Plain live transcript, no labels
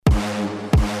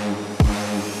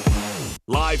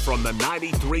Live from the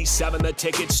 93.7 The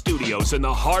Ticket studios in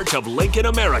the heart of Lincoln,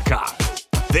 America.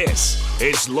 This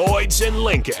is Lloyd's in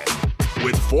Lincoln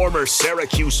with former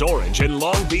Syracuse Orange and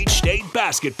Long Beach State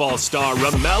basketball star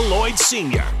Ramel Lloyd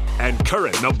Sr. and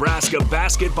current Nebraska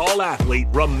basketball athlete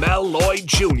Ramel Lloyd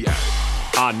Jr.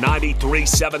 on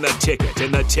 93.7 The Ticket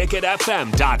and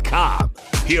theticketfm.com.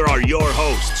 Here are your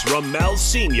hosts, Ramel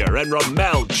Sr. and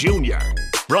Ramel Jr.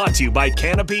 Brought to you by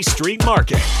Canopy Street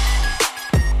Market.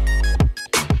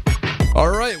 All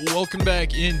right, welcome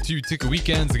back into Ticket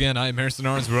Weekends. Again, I am Harrison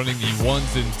Arns running the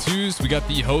ones and twos. We got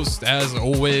the host, as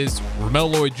always, Ramel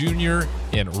Lloyd Jr.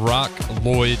 and Rock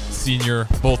Lloyd Sr.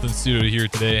 both in studio here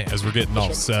today as we're getting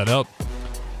all set up.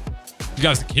 You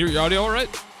guys hear your audio all right?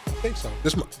 I think so.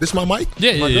 This my mic?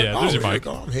 Yeah. There's your mic.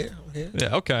 I'm here.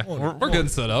 Yeah, okay. We're getting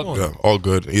set up. Yeah, all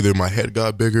good. Either my head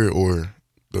got bigger or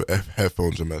the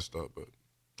headphones are messed up, but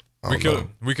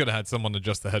we could have had someone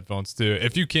adjust the headphones too.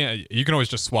 If you can't, you can always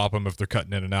just swap them if they're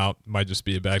cutting in and out. Might just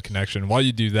be a bad connection. While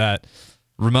you do that,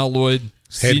 Ramel Lloyd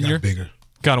Sr.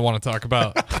 kind of want to talk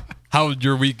about how did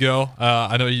your week go?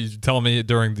 I know you telling me you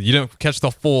didn't catch the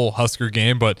full Husker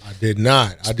game, but I did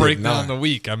not. Break down the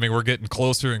week. I mean, we're getting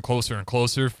closer and closer and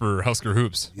closer for Husker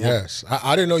hoops. Yes,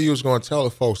 I didn't know you was going to tell the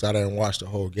folks I didn't watch the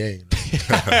whole game.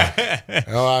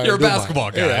 You're a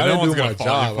basketball guy. Yeah, I no didn't one's do my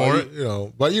job for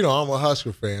it. But I'm a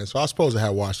Husker fan, so I was supposed to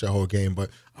have watched the whole game. But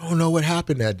I don't know what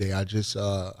happened that day. I just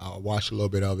I watched a little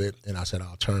bit of it, and I said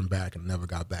I'll turn back, and never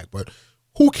got back. But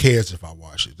who cares if I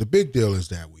watch it? The big deal is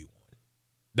that we won.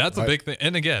 That's a big thing.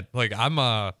 And again, like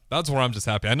that's where I'm just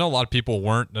happy. I know a lot of people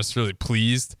weren't necessarily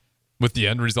pleased with the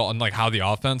end result and like how the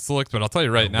offense looked, but I'll tell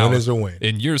you right now, win is a win.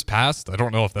 In years past, I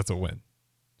don't know if that's a win.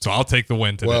 So I'll take the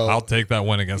win today. Well, I'll take that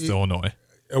win against Illinois.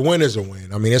 A win is a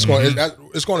win. I mean, it's going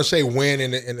to say win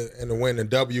in the win the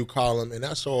W column, and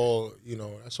that's all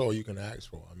That's all you can ask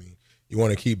for. I mean, you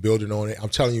want to keep building on it. I'm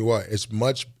telling you what, it's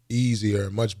much easier,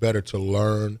 much better to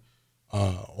learn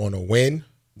on a win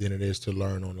than it is to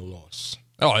learn on a loss.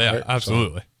 Oh yeah, right?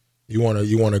 Absolutely. So you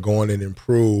want to go in and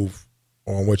improve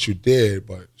on what you did,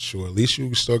 but sure, at least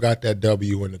you still got that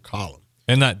W in the column.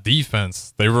 And that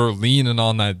defense, they were leaning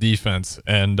on that defense,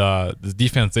 and the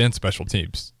defense and special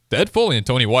teams. Ed Foley and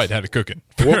Tony White had it cooking.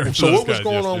 So what was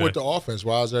going on with the offense?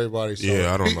 Why is everybody so?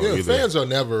 Yeah, I don't know either. Fans are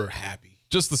never happy.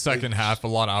 Just the second half, a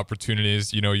lot of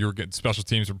opportunities. You were getting special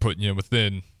teams were putting you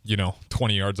within,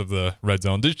 20 yards of the red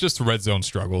zone. There's just red zone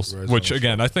struggles, I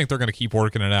think they're going to keep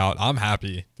working it out. I'm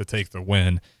happy to take the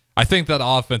win. I think that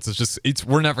offense is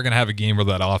we're never going to have a game where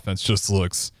that offense just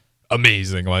looks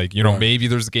amazing. Like, maybe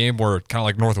there's a game where kind of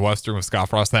like Northwestern with Scott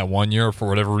Frost that 1 year, for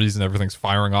whatever reason, everything's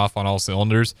firing off on all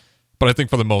cylinders. But I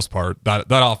think for the most part, that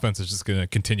offense is just going to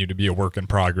continue to be a work in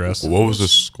progress. What was the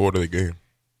score of the game?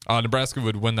 Nebraska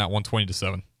would win that one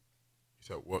 20-7. You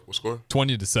said what score?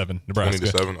 20-7. Nebraska.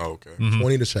 20-7. Oh, okay.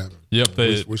 20-7.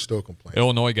 Yep. We're still complaining.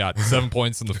 Illinois got 7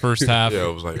 points in the first half. Yeah,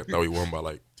 it was like I thought we won by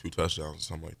like 2 touchdowns or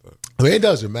something like that. I mean, it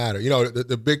doesn't matter.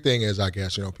 The big thing is, I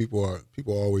guess, people are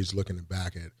always looking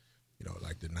back at,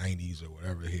 like the 90s or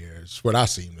whatever here. It's what I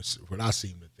seem to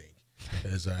think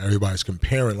is everybody's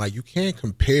comparing. Like, you can't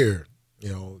compare,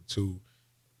 to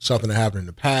something that happened in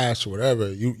the past or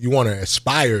whatever. You want to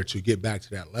aspire to get back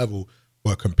to that level,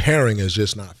 but comparing is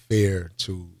just not fair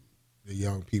to the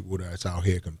young people that's out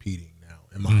here competing now,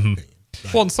 in my opinion.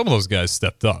 Like, well, and some of those guys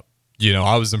stepped up.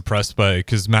 I was impressed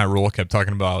because Matt Rule kept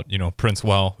talking about,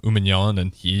 Princewell, Umanyan,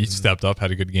 and he stepped up,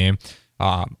 had a good game.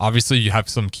 Obviously, you have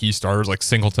some key starters like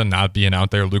Singleton not being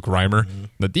out there, Luke Reimer.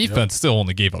 The defense still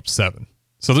only gave up 7.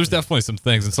 So there's definitely some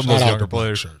things, and some of those younger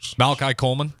players. Malachi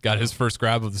Coleman got his first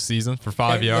grab of the season for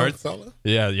 5 yards.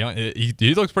 Yeah,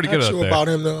 he looks pretty good out there. About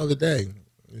him the other day.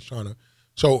 He's trying to.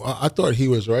 So I thought he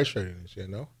was redshirting this year.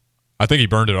 No, I think he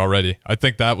burned it already. I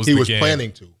think that was he the was game.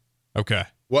 Planning to. Okay.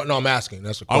 Well, no, I'm asking.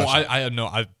 That's a question. I had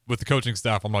with the coaching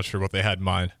staff, I'm not sure what they had in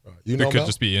mind. It could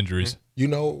just be injuries. You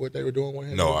know what they were doing with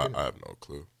him? No, I have no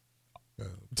clue.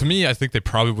 To me, I think they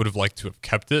probably would have liked to have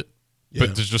kept it.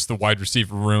 But there's just the wide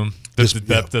receiver room. The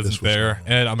depth isn't there.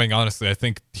 And I mean, honestly, I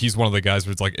think he's one of the guys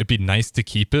where it's like, it'd be nice to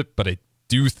keep it, but I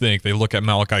do think they look at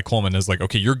Malachi Coleman as like,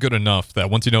 okay, you're good enough that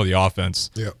once you know the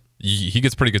offense, he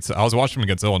gets pretty good. I was watching him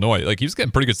against Illinois. Like, he was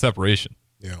getting pretty good separation.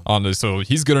 Yeah. So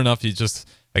he's good enough. He's just,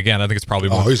 again, I think it's probably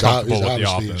more comfortable with the offense. He's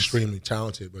obviously extremely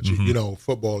talented, but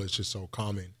football is just so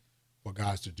common for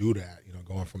guys to do that.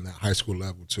 Going from that high school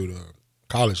level to the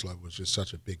college level is just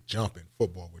such a big jump in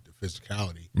football with the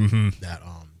physicality that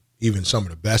even some of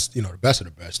the best, the best of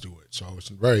the best do it. So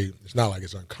it's not like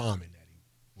it's uncommon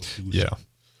that he will do so.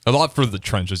 A lot for the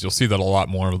trenches. You'll see that a lot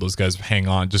more of those guys hang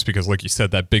on just because, like you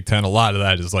said, that Big Ten, a lot of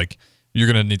that is like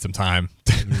you're going to need some time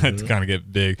to kind of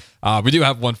get big. We do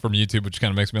have one from YouTube, which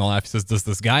kind of makes me laugh. He says, does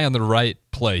this guy on the right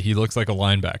play? He looks like a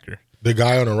linebacker. The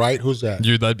guy on the right, who's that?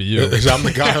 That'd be you. I'm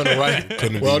the guy on the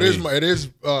right. Well, it is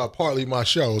partly my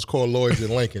show. It's called Lloyds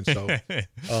in Lincoln. So,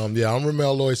 I'm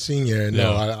Ramel Lloyd Sr. And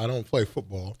no, I don't play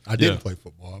football. I didn't play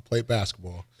football. I played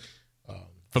basketball.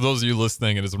 For those of you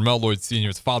listening, it is Ramel Lloyd Sr.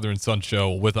 It's father and son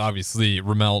show with obviously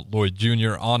Ramel Lloyd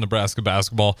Jr. on Nebraska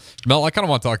Basketball. Mel, I kind of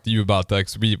want to talk to you about that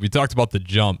because we talked about the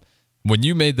jump. When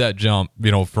you made that jump,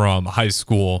 from high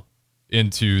school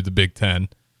into the Big Ten,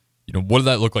 what did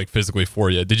that look like physically for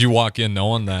you? Did you walk in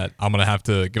knowing that I'm going to have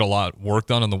to get a lot of work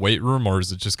done in the weight room, or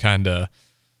is it just kind of,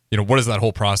 what does that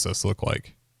whole process look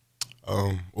like?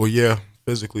 Well, yeah,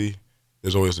 physically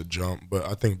there's always a jump, but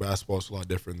I think basketball is a lot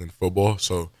different than football.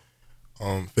 So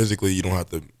physically you don't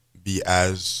have to be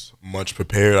as much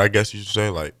prepared, I guess you should say.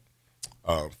 Like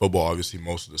football, obviously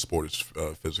most of the sport is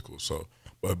physical. So,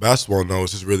 but basketball, no,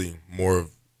 it's just really more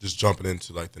of just jumping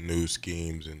into like the new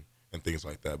schemes and things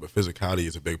like that. But physicality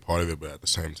is a big part of it, but at the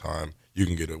same time, you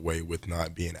can get away with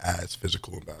not being as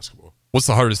physical in basketball. What's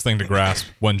the hardest thing to grasp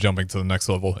when jumping to the next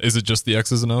level? Is it just the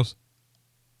X's and O's?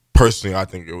 Personally, I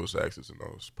think it was the X's and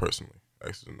O's.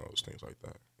 X's and O's, things like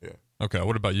that. Yeah. Okay.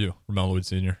 What about you, Ramel Lloyd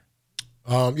Sr.?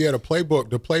 The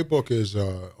playbook is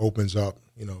opens up,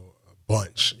 a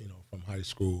bunch, from high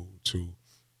school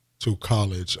to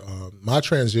college. My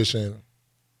transition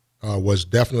was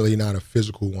definitely not a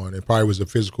physical one. It probably was a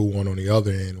physical one on the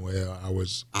other end where I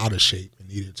was out of shape and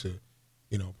needed to,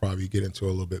 probably get into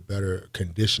a little bit better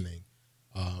conditioning.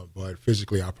 But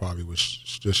physically, I probably was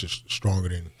just stronger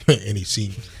than any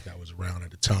senior that was around at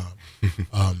the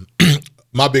time.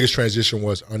 My biggest transition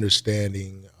was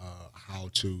understanding how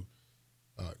to,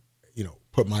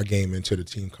 put my game into the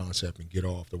team concept and get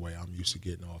off the way I'm used to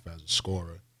getting off as a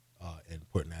scorer, and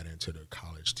putting that into the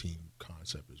college team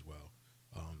concept as well.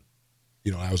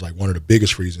 That was like one of the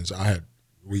biggest reasons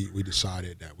we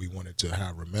decided that we wanted to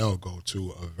have Ramel go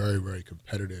to a very, very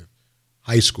competitive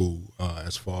high school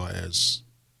as far as,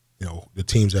 the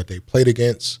teams that they played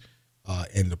against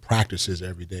and the practices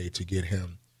every day to get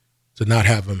him to not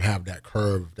have him have that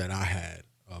curve that I had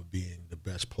of being the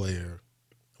best player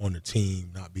on the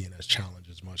team, not being as challenged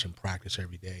as much in practice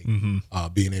every day,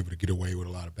 being able to get away with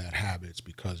a lot of bad habits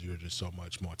because you're just so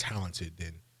much more talented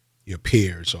than your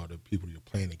peers or the people you're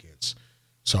playing against.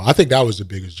 So I think that was the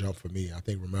biggest jump for me. I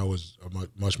think Ramel was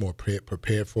much more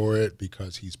prepared for it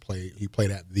because he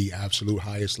played at the absolute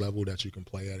highest level that you can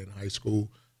play at in high school,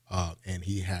 and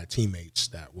he had teammates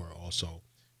that were also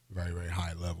very, very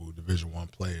high level Division I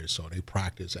players. So they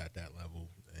practiced at that level,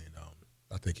 and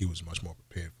I think he was much more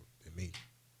prepared than me.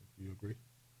 Do you agree?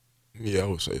 Yeah, I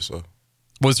would say so.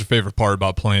 What's your favorite part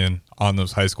about playing on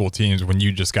those high school teams when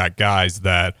you just got guys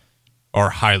that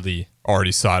are highly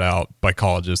already sought out by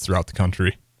colleges throughout the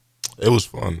country? It was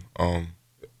fun.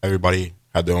 Everybody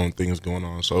had their own things going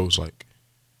on, so it was like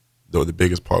the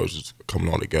biggest part was just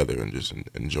coming all together and just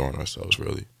enjoying ourselves,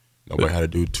 really. Nobody had to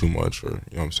do too much, or you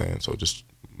know what I'm saying? So it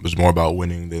was more about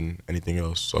winning than anything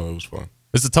else, so it was fun.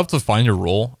 Is it tough to find your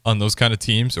role on those kind of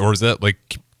teams, or is that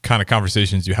like kind of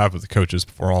conversations you have with the coaches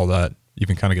before all that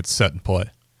even kind of gets set in play?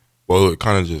 Well, it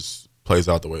kind of just plays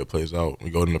out the way it plays out.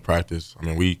 We go into practice. I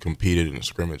mean, we competed in a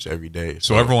scrimmage every day.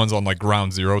 So everyone's on like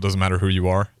ground zero. Doesn't matter who you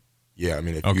are. Yeah, I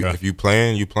mean, if you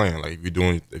playing, you playing. Like if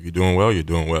you're doing well, you're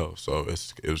doing well. So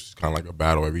it was kind of like a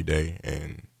battle every day,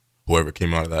 and whoever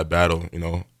came out of that battle,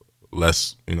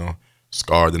 less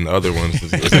scarred than the other ones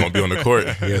is going to be on the court.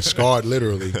 Yeah, scarred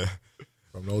literally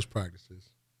from those practices.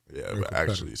 Yeah, but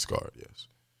actually scarred. Yes.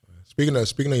 Speaking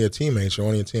of your teammates, one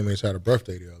of your teammates had a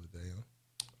birthday the other day.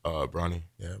 Bronny.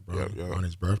 Yeah, Bronny. Yeah.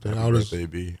 Bronny's birthday. How old is birthday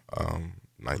be?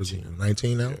 19.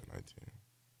 19 now? Yeah, 19.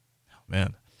 Oh,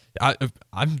 man.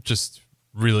 I'm just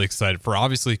really excited for,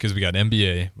 obviously, because we got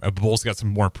NBA. Bulls got some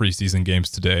more preseason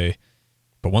games today.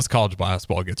 But once college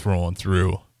basketball gets rolling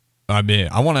through, I mean,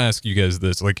 I want to ask you guys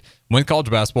this. Like, when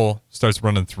college basketball starts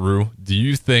running through, do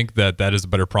you think that is a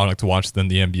better product to watch than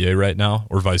the NBA right now,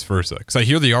 or vice versa? Because I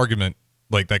hear the argument,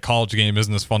 like, that college game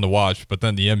isn't as fun to watch, but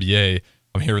then the NBA,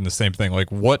 I'm hearing the same thing.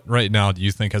 Like, what right now do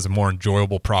you think has a more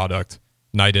enjoyable product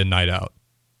night in, night out?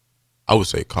 I would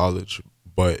say college,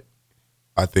 but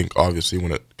I think obviously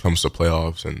when it comes to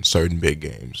playoffs and certain big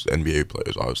games, NBA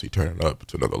players obviously turn it up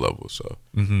to another level. So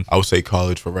I would say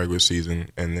college for regular season,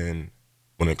 and then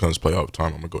when it comes to playoff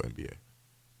time, I'm going to go NBA.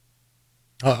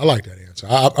 I like that answer.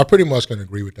 I pretty much can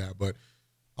agree with that, but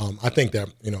I think that,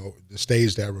 the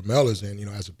stage that Ramel is in,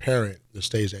 as a parent, the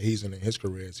stage that he's in his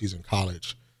career is he's in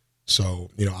college. So,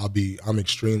 I'm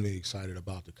extremely excited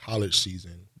about the college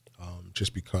season,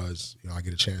 just because, I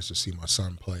get a chance to see my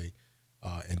son play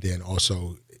And then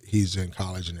also he's in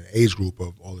college in an age group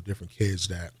of all the different kids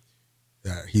that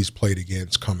he's played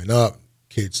against coming up,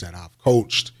 kids that I've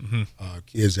coached,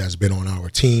 kids that's been on our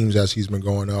teams as he's been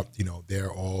going up.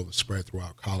 They're all spread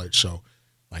throughout college. So,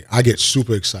 like, I get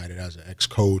super excited as an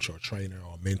ex-coach or trainer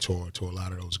or mentor to a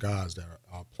lot of those guys that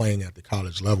are playing at the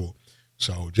college level.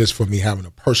 So just for me having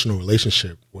a personal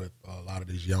relationship with a lot of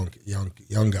these young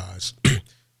guys,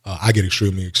 I get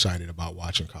extremely excited about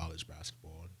watching college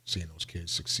basketball and seeing those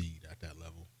kids succeed at that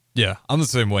level. Yeah, I'm the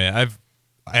same way.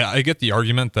 I get the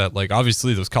argument that, like,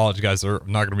 obviously those college guys are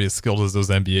not going to be as skilled as those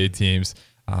NBA teams,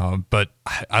 but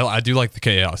I do like the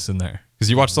chaos in there. Because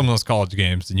you watch some of those college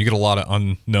games and you get a lot of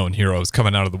unknown heroes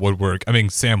coming out of the woodwork. I mean,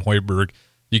 Sam Hoiberg,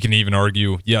 you can even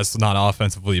argue, yes, not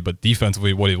offensively, but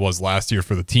defensively what he was last year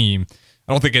for the team.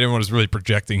 I don't think anyone was really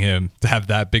projecting him to have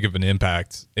that big of an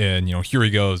impact. And, here he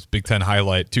goes, Big Ten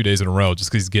highlight 2 days in a row just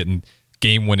because he's getting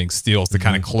game-winning steals to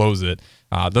kind of close it.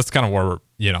 That's kind of where,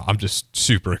 I'm just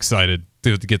super excited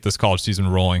to get this college season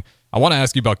rolling. I want to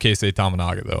ask you about Keisei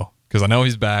Tamanaga, though, because I know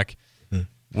he's back.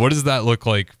 What does that look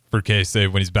like for Keisei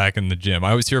when he's back in the gym? I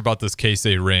always hear about this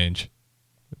Keisei range.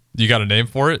 You got a name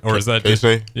for it, or is that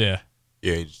Keisei? Yeah,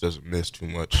 he just doesn't miss too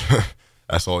much.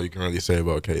 That's all you can really say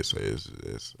about Keisei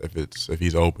is if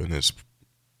he's open, it's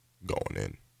going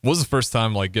in. What was the first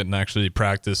time like getting actually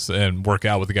practice and work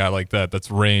out with a guy like that?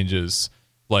 That's range is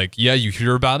like, yeah, you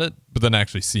hear about it, but then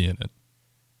actually seeing it.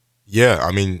 Yeah,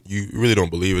 I mean, you really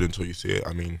don't believe it until you see it.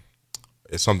 I mean,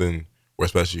 it's something where,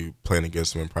 especially playing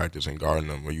against him in practice and guarding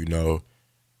him, where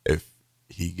if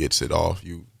he gets it off,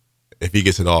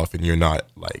 and you're not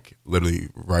like literally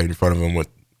right in front of him with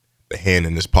the hand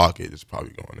in his pocket, it's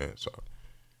probably going in. So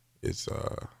it's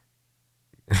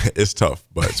it's tough,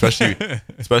 but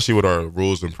especially with our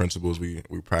rules and principles we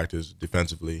practice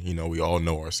defensively. We all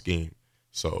know our scheme,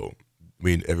 so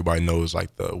everybody knows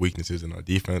like the weaknesses in our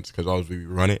defense because obviously we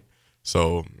run it.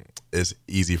 So it's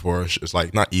easy for us. It's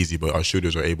like not easy, but our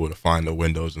shooters are able to find the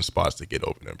windows and spots to get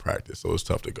open in practice. So it's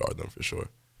tough to guard them for sure.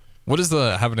 What is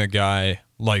having a guy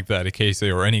like that, a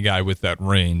Keisei, or any guy with that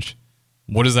range?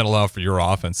 What does that allow for your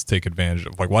offense to take advantage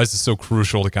of? Like, why is it so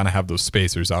crucial to kind of have those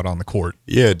spacers out on the court?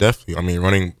 Yeah, definitely. I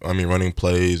mean, running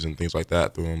plays and things like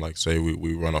that through him. Like, say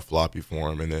we run a floppy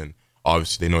for him, and then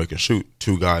obviously they know he can shoot.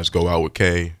 Two guys go out with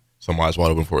K, somebody's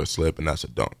wide open for a slip, and that's a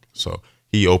dunk. So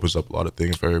he opens up a lot of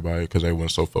things for everybody because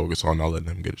everyone's so focused on not letting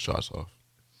him get his shots off.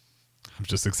 I'm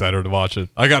just excited to watch it.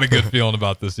 I got a good feeling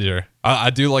about this year. I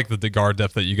do like the guard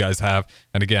depth that you guys have.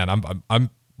 And again, I'm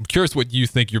curious what you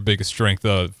think your biggest strength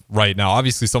of right now.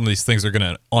 Obviously, some of these things are going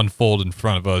to unfold in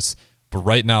front of us. But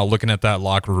right now, looking at that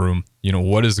locker room,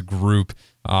 what is a group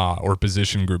or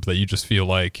position group that you just feel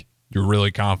like you're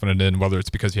really confident in, whether it's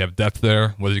because you have depth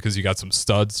there, whether it's because you got some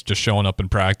studs just showing up in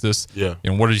practice? Yeah.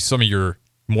 What are some of your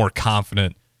more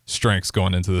confident strengths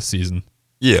going into the season?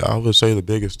 Yeah, I would say the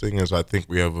biggest thing is I think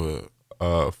we have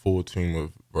a full team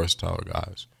of versatile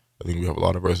guys. I think we have a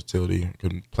lot of versatility,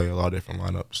 can play a lot of different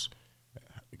lineups.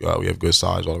 We have good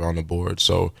size all around the board.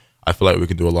 So I feel like we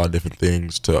can do a lot of different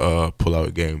things to pull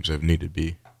out games if need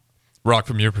be. Rock,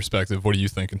 from your perspective, what are you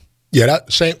thinking? Yeah,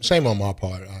 that same on my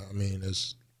part. I mean,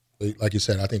 it's like you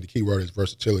said, I think the key word is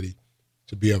versatility,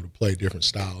 to be able to play different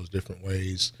styles, different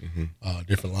ways,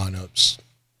 different lineups,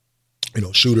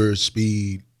 shooters,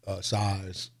 speed,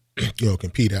 size,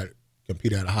 compete at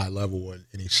a high level in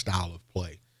any style of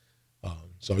play.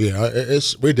 So yeah,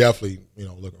 we're definitely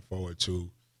looking forward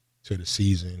to the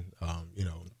season.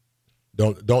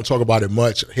 Don't talk about it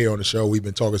much here on the show. We've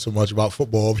been talking so much about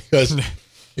football because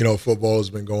football has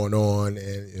been going on,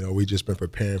 and we've just been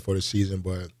preparing for the season.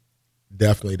 But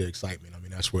definitely the excitement. I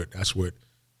mean, that's what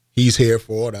he's here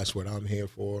for. That's what I'm here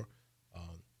for.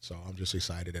 So I'm just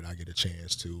excited that I get a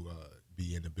chance to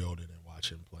be in the building and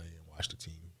watch him play and watch the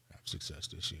team have success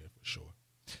this year for sure.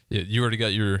 Yeah, you already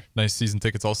got your nice season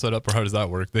tickets all set up, or how does that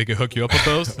work? They could hook you up with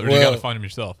those, or do you got to find them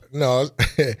yourself? No.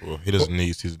 Well, he doesn't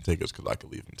need season tickets because I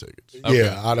can leave him tickets. Okay.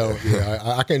 Yeah, I don't. Yeah,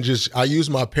 I can I use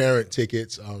my parent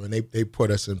tickets, and they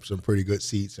put us in some pretty good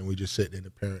seats, and we just sit in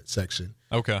the parent section.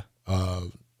 Okay.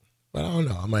 But I don't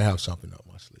know. I might have something up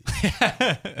my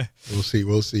sleeve.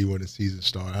 We'll see when the season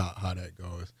starts how that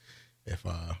goes. If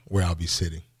where I'll be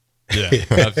sitting. Yeah,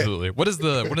 absolutely. What is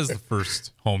the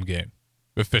first home game?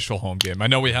 Official home game. I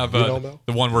know we have the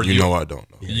one where I don't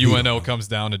know. UNO comes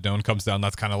down and Doan comes down.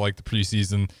 That's kind of like the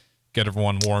preseason, get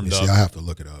everyone warmed up. I have to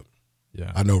look it up.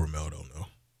 Yeah, I know Ramel don't know.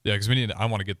 Yeah, because I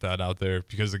want to get that out there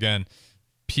because again,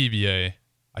 PBA.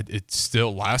 It's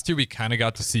still last year we kind of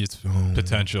got to see its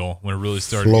potential when it really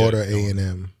started. Florida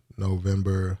A&M,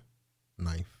 November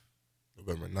 9th.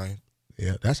 November 9th.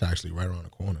 Yeah, that's actually right around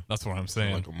the corner. That's what I'm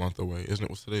saying. Like a month away. Isn't it?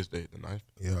 What's today's date? The 9th?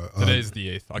 Yeah. Today's the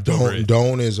 8th, October 8th.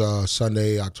 Doane is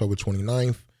Sunday, October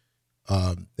 29th.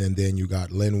 And then you got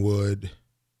Linwood.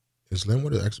 Is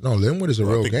Linwood Linwood is a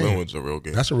real game. Linwood's a real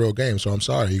game. That's a real game. So I'm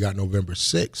sorry. You got November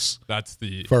 6th. That's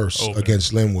the first opener.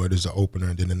 Against Linwood is the opener,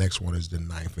 and then the next one is the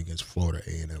 9th against Florida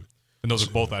A&M. And those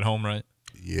are both at home, right?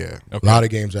 Yeah. Okay. A lot of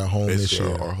games at home Basically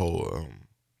this year. Our whole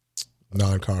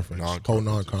non-conference. Whole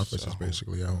non-conference is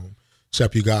basically at home.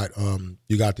 Except you got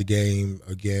the game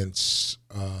against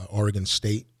Oregon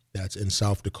State. That's in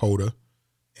South Dakota,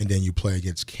 and then you play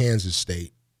against Kansas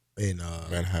State in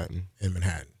Manhattan.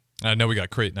 I know we got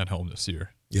Creighton at home this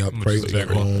year. Yep, Creighton at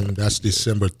home. That's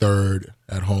December 3rd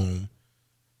at home.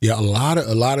 Yeah, a lot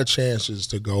of chances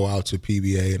to go out to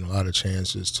PBA, and a lot of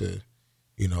chances to,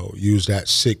 use that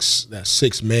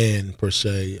six man per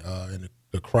se in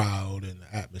the crowd and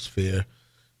the atmosphere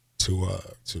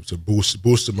to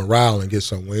boost the morale and get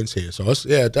some wins here. So it's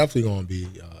definitely going to be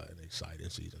an exciting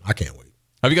season. I can't wait.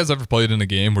 Have you guys ever played in a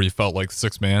game where you felt like the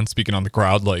sixth man, speaking on the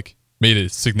crowd, like made a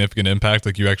significant impact?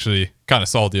 Like you actually kind of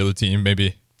saw the other team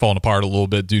maybe falling apart a little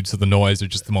bit due to the noise or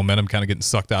just the momentum kind of getting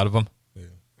sucked out of them? Yeah.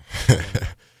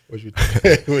 What you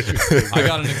think? I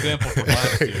got an example from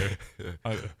last year.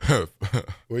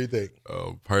 What do you think?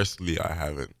 Personally, I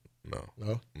haven't. No.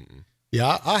 Mm-mm.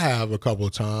 Yeah, I have a couple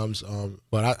of times,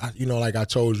 but I like I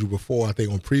told you before, I think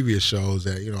on previous shows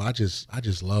that I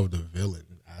just love the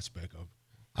villain aspect of.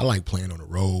 I like playing on the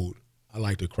road. I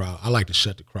like the crowd. I like to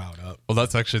shut the crowd up. Well,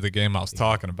 that's actually the game I was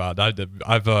talking about.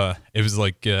 It was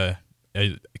like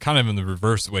kind of in the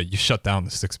reverse way. You shut down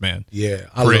the sixth man. Yeah,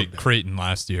 I love that. Creighton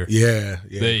last year. Yeah.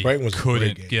 They was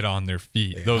couldn't get on their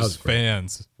feet. Yeah, those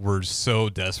fans were so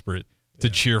desperate to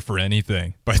cheer for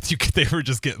anything, but they were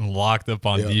just getting locked up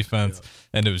on defense,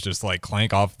 and it was just like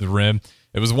clank off the rim.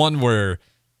 It was one where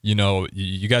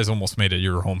you guys almost made it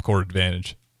your home court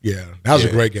advantage. Yeah, that was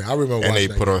a great game. I remember. And they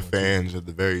put our fans at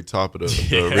the very top of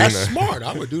the arena. That's smart.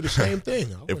 I would do the same thing.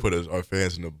 They put our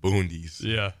fans in the boondies.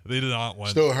 Yeah, they did not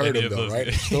want. Still heard them though, right?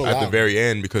 At the very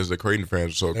end, because the Creighton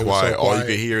fans were so quiet, all you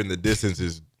could hear in the distance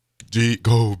is "G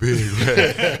go big."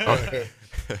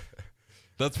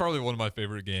 That's probably one of my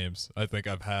favorite games I think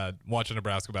I've had watching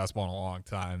Nebraska basketball in a long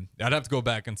time. I'd have to go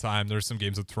back in time. There's some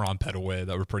games with Teron Petaway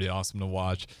that were pretty awesome to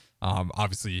watch.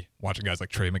 Obviously, watching guys like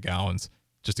Trey McGowan's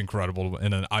just incredible.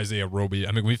 And then Isaiah Roby.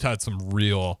 I mean, we've had some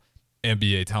real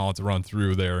NBA talent to run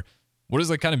through there. What does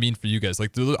that kind of mean for you guys?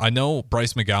 Like, I know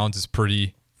Bryce McGowan's is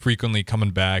pretty frequently coming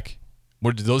back.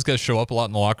 Do those guys show up a lot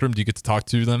in the locker room? Do you get to talk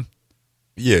to them?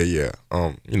 Yeah.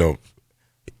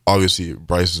 Obviously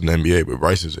Bryce is in the NBA, but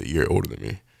Bryce is a year older than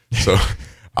me. So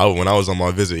when I was on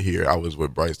my visit here, I was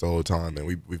with Bryce the whole time, and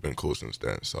we've been cool since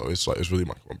then. So it's really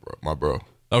my bro.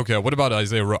 Okay, what about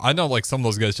Isaiah Roby? I know like some of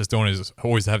those guys just don't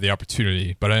always have the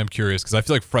opportunity, but I am curious because I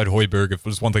feel like Fred Hoiberg, if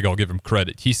there's one thing I'll give him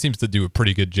credit, he seems to do a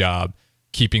pretty good job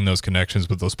keeping those connections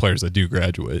with those players that do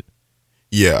graduate.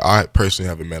 Yeah, I personally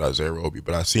haven't met Isaiah Roby,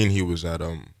 but I seen he was at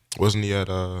wasn't he at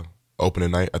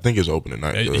opening night? I think it was opening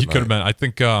night. He could have been. I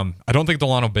think I don't think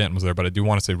Delano Banton was there, but I do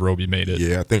want to say Roby made it.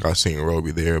 Yeah, I think I seen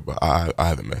Roby there, but I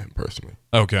haven't met him personally.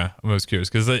 Okay, I'm always curious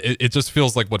because it just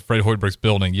feels like what Fred Hoiberg's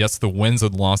building. Yes, the wins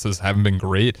and losses haven't been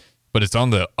great, but it's on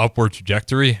the upward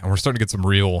trajectory, and we're starting to get some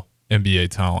real NBA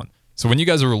talent. So when you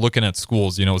guys were looking at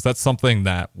schools, is that something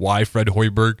that why Fred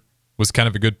Hoiberg was kind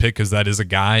of a good pick, because that is a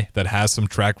guy that has some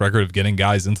track record of getting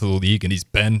guys into the league, and he's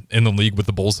been in the league with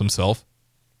the Bulls himself?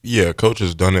 Yeah, coach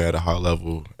has done it at a high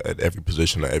level at every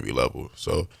position, at every level.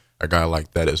 So a guy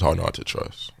like that is hard not to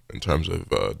trust in terms of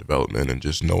development and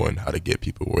just knowing how to get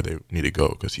people where they need to go,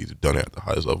 because he's done it at the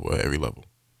highest level at every level.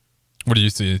 What do you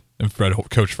see in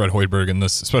Coach Fred Hoiberg in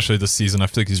this, especially this season? I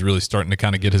feel like he's really starting to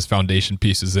kind of get his foundation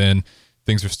pieces in.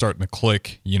 Things are starting to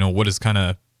click. What has kind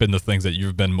of been the things that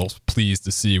you've been most pleased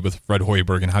to see with Fred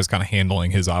Hoiberg and how he's kind of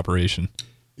handling his operation?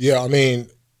 Yeah, I mean,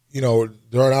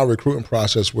 during our recruiting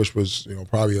process, which was,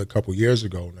 probably a couple years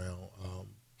ago now,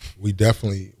 we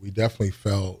definitely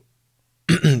felt,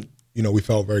 we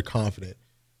felt very confident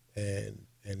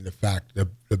in the fact,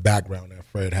 the background that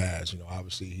Fred has.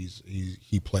 Obviously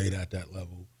he played at that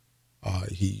level.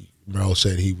 Merrill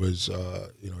said he was,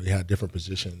 he had different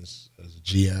positions as a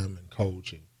GM and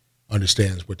coach, and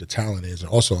understands what the talent is, and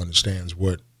also understands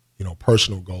what,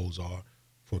 personal goals are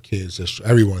for kids.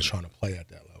 Everyone's trying to play at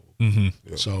that level. Mm-hmm.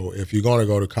 Yeah. So if you're going to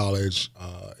go to college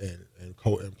and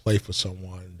play for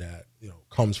someone that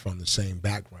comes from the same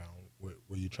background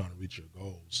where you're trying to reach your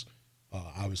goals,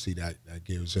 obviously that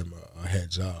gives him a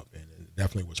heads up, and it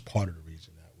definitely was part of the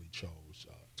reason that we chose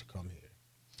to come here.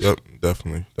 Yep,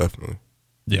 definitely.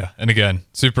 Yeah, and again,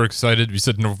 super excited. You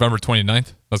said November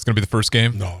 29th. That's going to be the first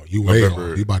game. No, you way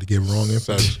off. You about to get wrong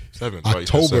info. 7th.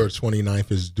 October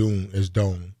 29th is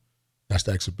Dome. That's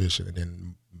the exhibition, and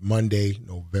then Monday,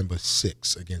 November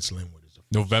 6th against Linwood.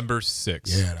 November 6th.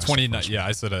 Yeah, that's 29th. Yeah,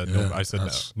 I said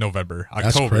November. October.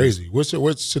 That's crazy.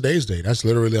 What's today's date? That's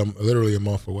literally a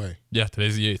month away. Yeah,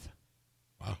 today's the 8th.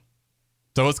 Wow.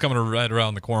 So it's coming right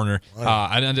around the corner. Wow.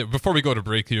 And before we go to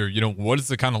break here, what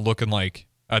is it kind of looking like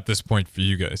at this point for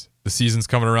you guys? The season's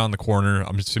coming around the corner.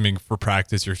 I'm assuming for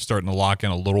practice, you're starting to lock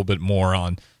in a little bit more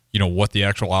on, what the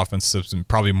actual offense is, and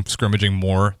probably scrimmaging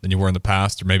more than you were in the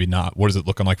past, or maybe not. What is it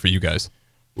looking like for you guys?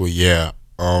 Well, yeah.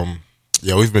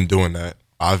 We've been doing that.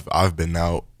 I've been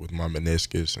out with my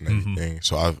meniscus and everything,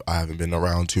 so I haven't been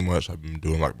around too much. I've been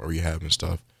doing like my rehab and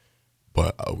stuff,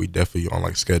 but we definitely on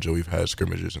like schedule. We've had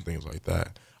scrimmages and things like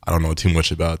that. I don't know too much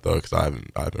about it though because I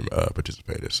haven't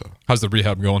participated. So how's the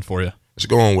rehab going for you? It's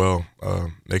going well.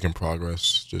 Making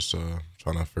progress. Just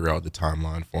trying to figure out the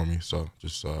timeline for me. So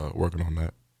just working on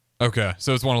that. Okay,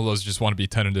 so it's one of those you just want to be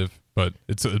tentative, but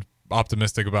it's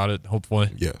optimistic about it, hopefully.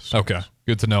 Yes. Okay,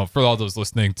 good to know. For all those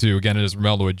listening to, again, it is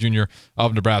Ramel Lloyd Jr.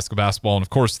 of Nebraska Basketball, and of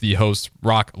course the host,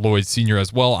 Rock Lloyd Sr.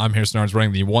 as well. I'm Harrison Arns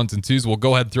running the 1s and 2s. We'll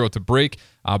go ahead and throw it to break,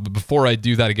 but before I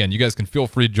do that, again, you guys can feel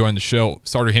free to join the show.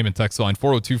 Starter Heyman text line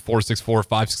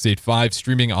 402-464-5685,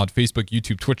 streaming on Facebook,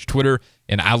 YouTube, Twitch, Twitter,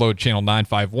 and Allo Channel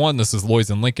 951. This is Lloyds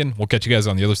and Lincoln. We'll catch you guys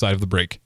on the other side of the break.